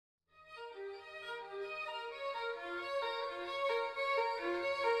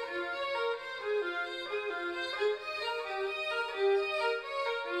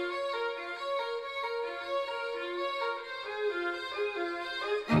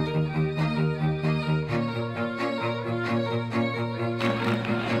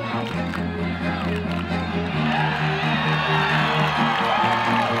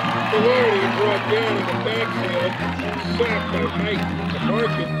Brought down in the backfield, sacked by Mike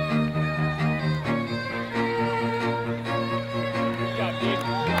Tamarkin.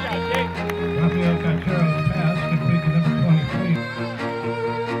 Raphael got care of the pass, complete to number 23.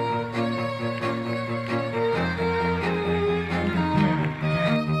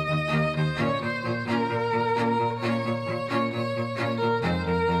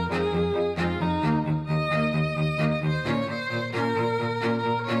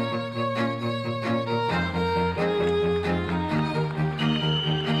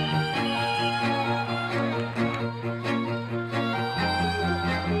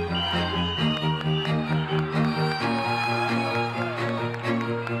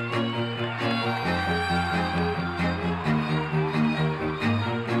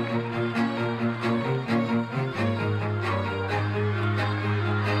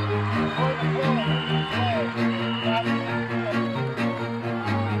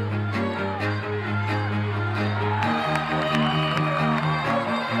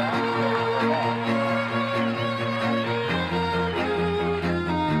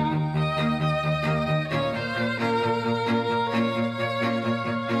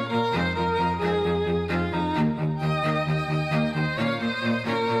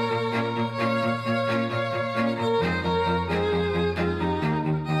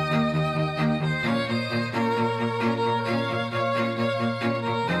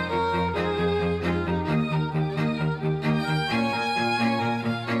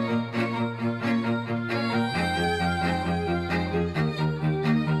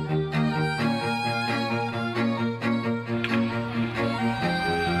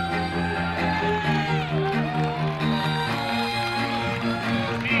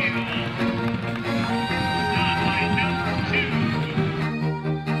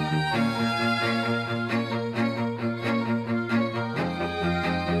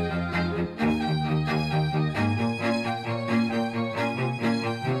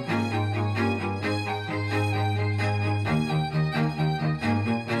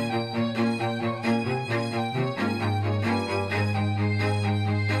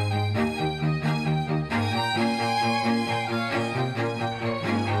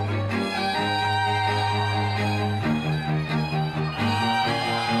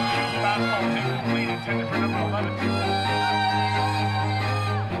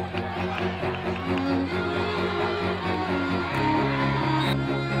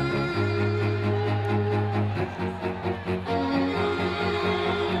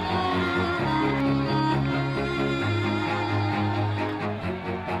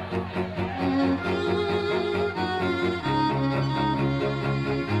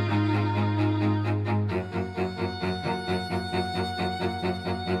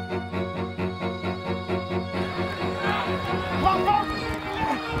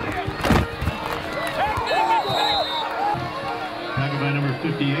 Tackled by number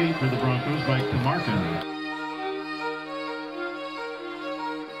 58 for the Broncos by Tamarkin.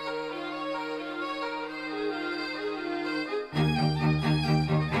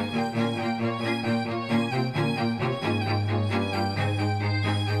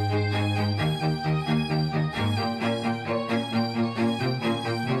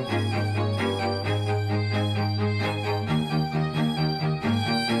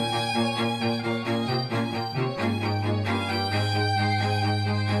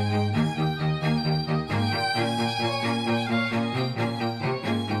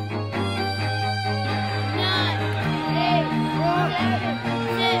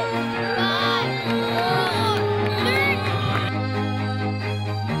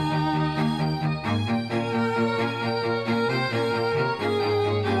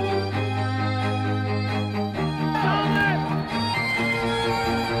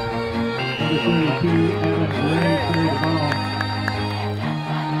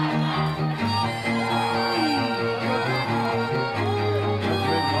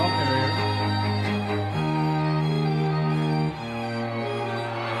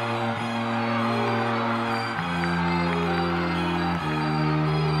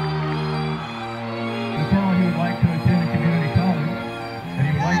 He would like to attend a community college, and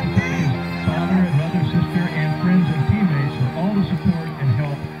he would like to thank his father and mother, sister, and friends and teammates for all the support and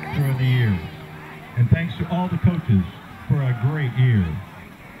help throughout the year. And thanks to all the coaches for a great year.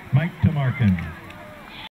 Mike Tamarkin.